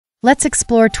Let's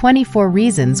explore 24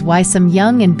 reasons why some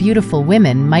young and beautiful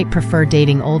women might prefer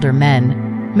dating older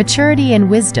men. Maturity and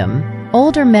wisdom.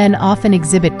 Older men often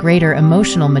exhibit greater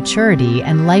emotional maturity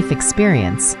and life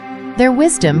experience. Their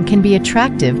wisdom can be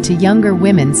attractive to younger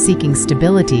women seeking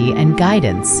stability and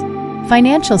guidance.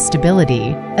 Financial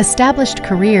stability. Established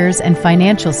careers and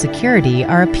financial security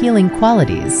are appealing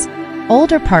qualities.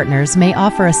 Older partners may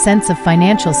offer a sense of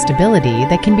financial stability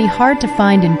that can be hard to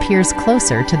find in peers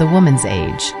closer to the woman's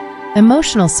age.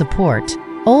 Emotional support.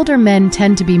 Older men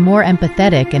tend to be more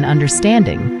empathetic and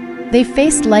understanding. They've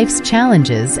faced life's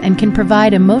challenges and can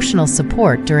provide emotional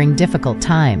support during difficult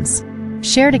times.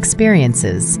 Shared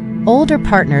experiences. Older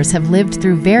partners have lived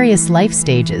through various life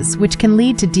stages, which can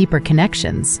lead to deeper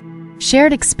connections.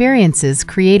 Shared experiences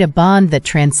create a bond that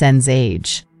transcends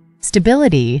age.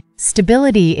 Stability.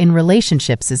 Stability in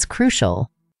relationships is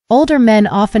crucial. Older men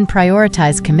often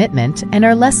prioritize commitment and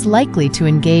are less likely to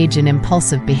engage in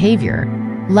impulsive behavior.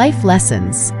 Life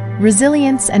lessons.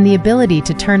 Resilience and the ability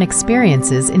to turn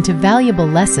experiences into valuable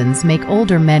lessons make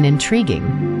older men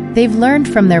intriguing. They've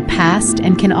learned from their past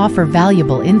and can offer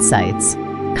valuable insights.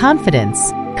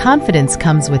 Confidence. Confidence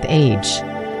comes with age.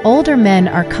 Older men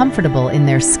are comfortable in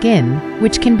their skin,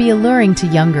 which can be alluring to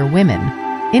younger women.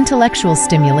 Intellectual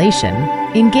stimulation.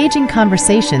 Engaging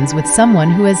conversations with someone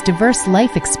who has diverse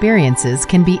life experiences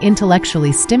can be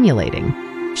intellectually stimulating.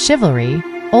 Chivalry.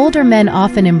 Older men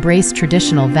often embrace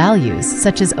traditional values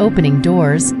such as opening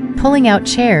doors, pulling out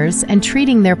chairs, and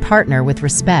treating their partner with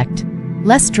respect.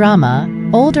 Less drama.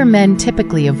 Older men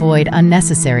typically avoid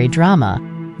unnecessary drama.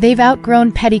 They've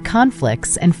outgrown petty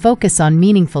conflicts and focus on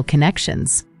meaningful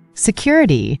connections.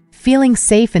 Security. Feeling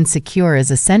safe and secure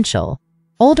is essential.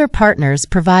 Older partners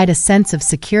provide a sense of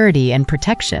security and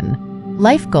protection.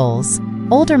 Life goals.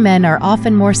 Older men are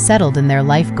often more settled in their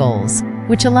life goals,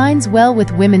 which aligns well with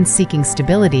women seeking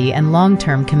stability and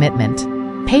long-term commitment.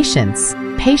 Patience.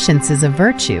 Patience is a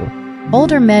virtue.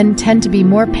 Older men tend to be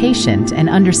more patient and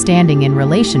understanding in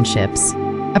relationships.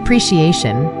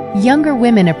 Appreciation. Younger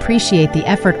women appreciate the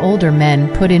effort older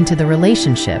men put into the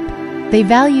relationship. They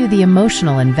value the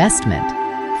emotional investment.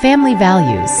 Family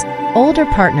values. Older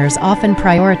partners often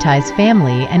prioritize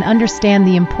family and understand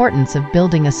the importance of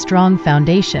building a strong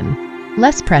foundation.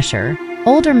 Less pressure.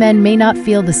 Older men may not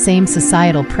feel the same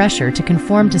societal pressure to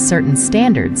conform to certain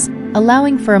standards,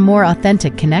 allowing for a more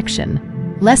authentic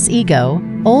connection. Less ego.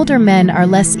 Older men are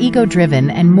less ego-driven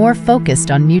and more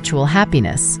focused on mutual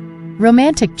happiness.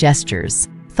 Romantic gestures.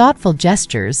 Thoughtful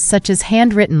gestures such as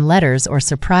handwritten letters or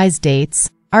surprise dates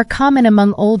are common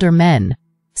among older men.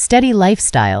 Steady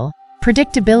lifestyle.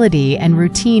 Predictability and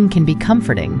routine can be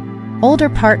comforting. Older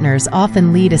partners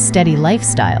often lead a steady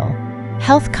lifestyle.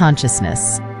 Health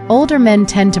consciousness. Older men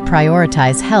tend to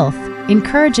prioritize health,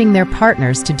 encouraging their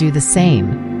partners to do the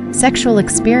same. Sexual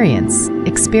experience.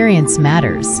 Experience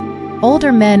matters.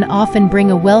 Older men often bring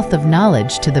a wealth of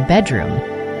knowledge to the bedroom.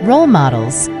 Role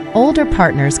models. Older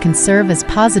partners can serve as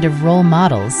positive role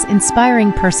models,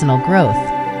 inspiring personal growth.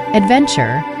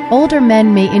 Adventure. Older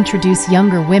men may introduce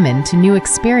younger women to new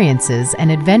experiences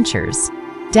and adventures.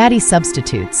 Daddy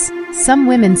substitutes. Some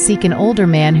women seek an older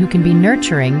man who can be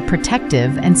nurturing,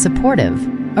 protective, and supportive,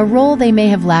 a role they may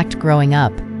have lacked growing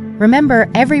up.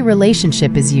 Remember, every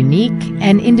relationship is unique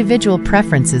and individual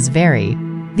preferences vary.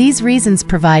 These reasons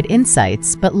provide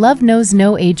insights, but love knows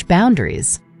no age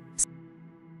boundaries.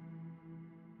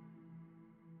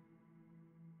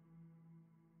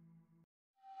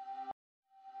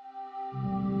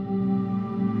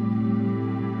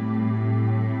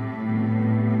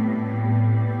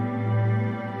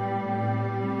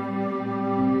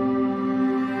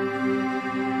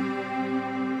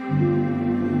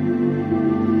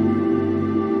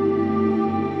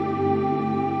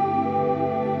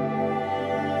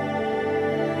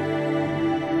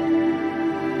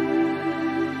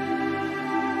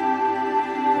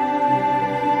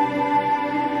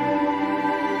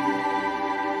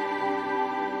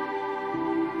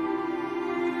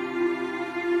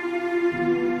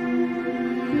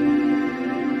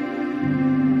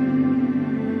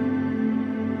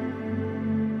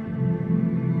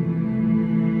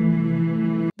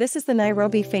 This is the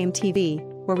Nairobi Fame TV,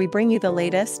 where we bring you the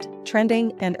latest,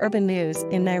 trending, and urban news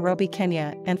in Nairobi,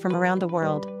 Kenya, and from around the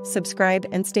world. Subscribe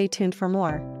and stay tuned for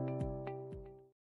more.